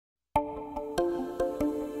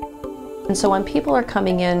And so when people are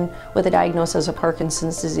coming in with a diagnosis of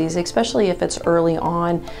Parkinson's disease, especially if it's early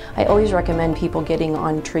on, I always recommend people getting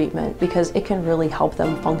on treatment because it can really help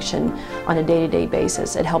them function on a day-to-day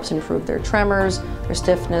basis. It helps improve their tremors, their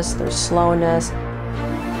stiffness, their slowness.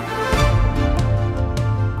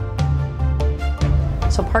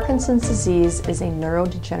 So Parkinson's disease is a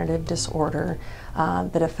neurodegenerative disorder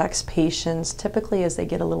that affects patients typically as they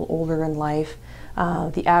get a little older in life.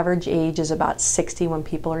 The average age is about 60 when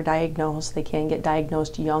people are diagnosed. They can get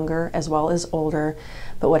diagnosed younger as well as older.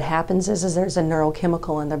 But what happens is there's a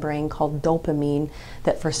neurochemical in the brain called dopamine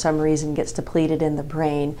that for some reason gets depleted in the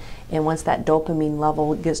brain. And once that dopamine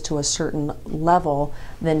level gets to a certain level,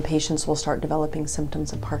 then patients will start developing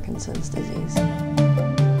symptoms of Parkinson's disease.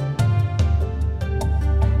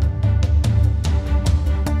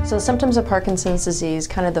 So the symptoms of Parkinson's disease,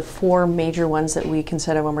 kind of the four major ones that we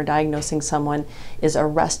consider when we're diagnosing someone, is a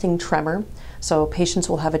resting tremor. So patients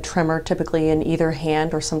will have a tremor typically in either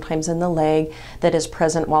hand or sometimes in the leg that is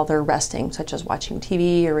present while they're resting, such as watching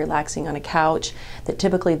TV or relaxing on a couch, that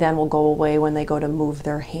typically then will go away when they go to move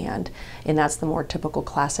their hand. And that's the more typical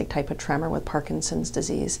classic type of tremor with Parkinson's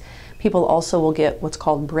disease. People also will get what's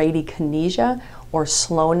called bradykinesia, or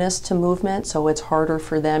slowness to movement, so it's harder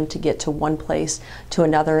for them to get to one place to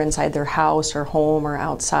another inside their house or home or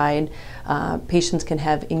outside. Patients can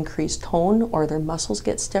have increased tone or their muscles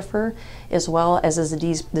get stiffer, as well as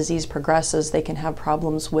the disease progresses, they can have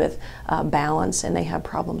problems with balance and they have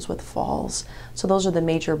problems with falls. So those are the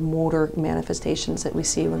major motor manifestations that we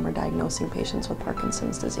see when we're diagnosing patients with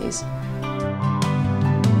Parkinson's disease.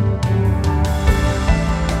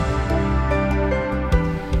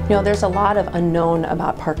 You know, there's a lot of unknown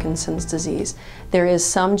about Parkinson's disease. There is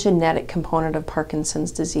some genetic component of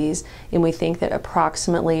Parkinson's disease, and we think that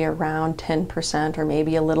approximately around 10% or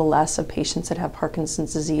maybe a little less of patients that have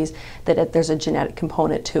Parkinson's disease, that there's a genetic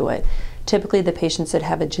component to it. Typically, the patients that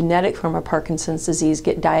have a genetic form of Parkinson's disease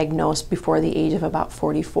get diagnosed before the age of about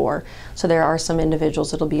 44. So there are some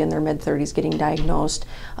individuals that'll be in their mid-30s getting diagnosed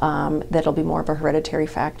that'll be more of a hereditary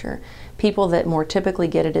factor. People that more typically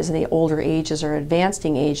get it is in the older ages or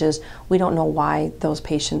advancing ages, we don't know why those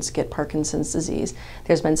patients get Parkinson's disease.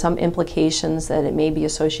 There's been some implications that it may be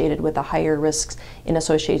associated with the higher risks in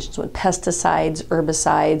associations with pesticides,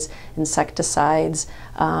 herbicides, insecticides,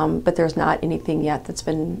 but there's not anything yet that's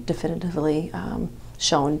been definitively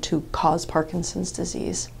shown to cause Parkinson's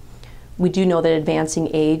disease. We do know that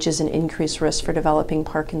advancing age is an increased risk for developing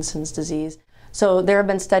Parkinson's disease. So there have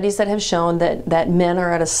been studies that have shown that men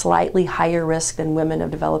are at a slightly higher risk than women of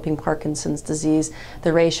developing Parkinson's disease.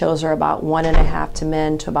 The ratios are about 1.5 to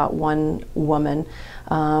men to about 1 woman.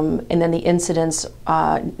 And then the incidence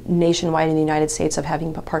nationwide in the United States of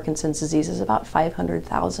having Parkinson's disease is about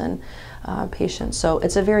 500,000 patients. So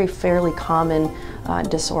it's a very fairly common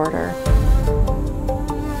disorder.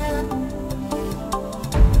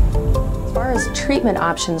 As far as treatment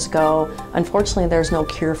options go, unfortunately there's no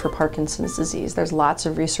cure for Parkinson's disease. There's lots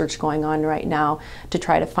of research going on right now to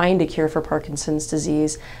try to find a cure for Parkinson's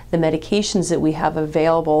disease. The medications that we have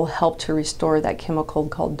available help to restore that chemical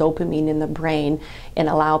called dopamine in the brain and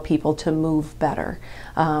allow people to move better.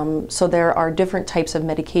 So there are different types of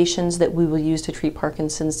medications that we will use to treat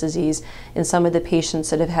Parkinson's disease. In some of the patients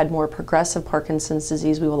that have had more progressive Parkinson's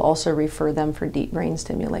disease, we will also refer them for deep brain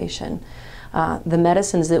stimulation. The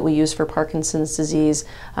medicines that we use for Parkinson's disease,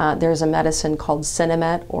 there's a medicine called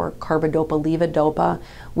Sinemet or carbidopa-levodopa,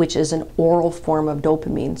 which is an oral form of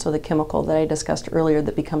dopamine. So the chemical that I discussed earlier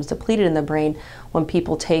that becomes depleted in the brain, when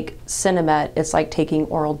people take Sinemet, it's like taking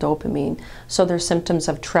oral dopamine. So their symptoms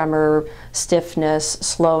of tremor, stiffness,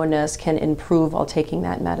 slowness can improve while taking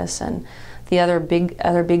that medicine. The other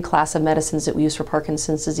big class of medicines that we use for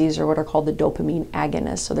Parkinson's disease are what are called the dopamine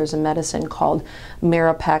agonists. So there's a medicine called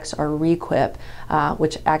Maripex or Requip,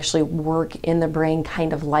 which actually work in the brain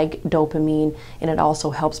kind of like dopamine, and it also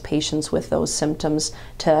helps patients with those symptoms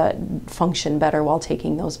to function better while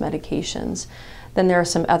taking those medications. Then there are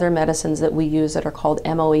some other medicines that we use that are called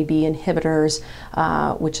MOAB inhibitors,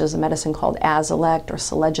 which is a medicine called Azilect or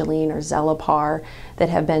Selegiline or Zelapar, that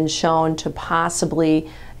have been shown to possibly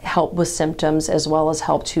help with symptoms as well as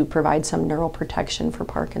help to provide some neuroprotection for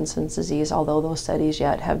Parkinson's disease, although those studies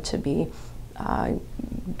yet have to be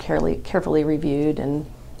carefully reviewed and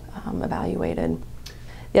evaluated.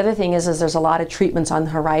 The other thing is there's a lot of treatments on the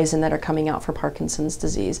horizon that are coming out for Parkinson's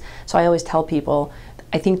disease. So I always tell people,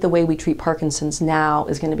 I think the way we treat Parkinson's now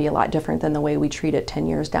is going to be a lot different than the way we treat it 10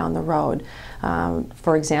 years down the road.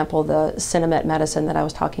 For example, the Sinemet medicine that I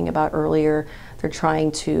was talking about earlier, they're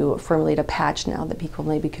trying to formulate a patch now that people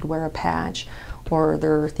maybe could wear a patch. or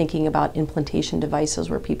they're thinking about implantation devices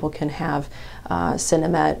where people can have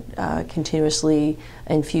Cinemet continuously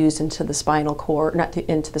infused into the spinal cord,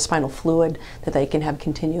 into the spinal fluid, that they can have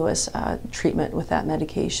continuous treatment with that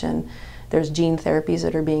medication. There's gene therapies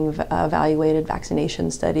that are being evaluated,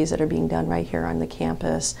 vaccination studies that are being done right here on the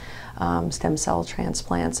campus, stem cell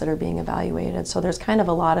transplants that are being evaluated. So there's kind of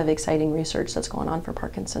a lot of exciting research that's going on for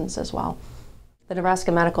Parkinson's as well. The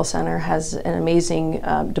Nebraska Medical Center has an amazing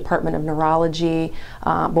department of neurology,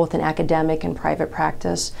 both in academic and private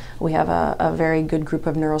practice. We have a very good group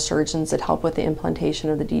of neurosurgeons that help with the implantation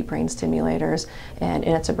of the deep brain stimulators, and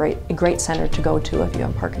it's a great center to go to if you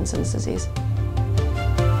have Parkinson's disease.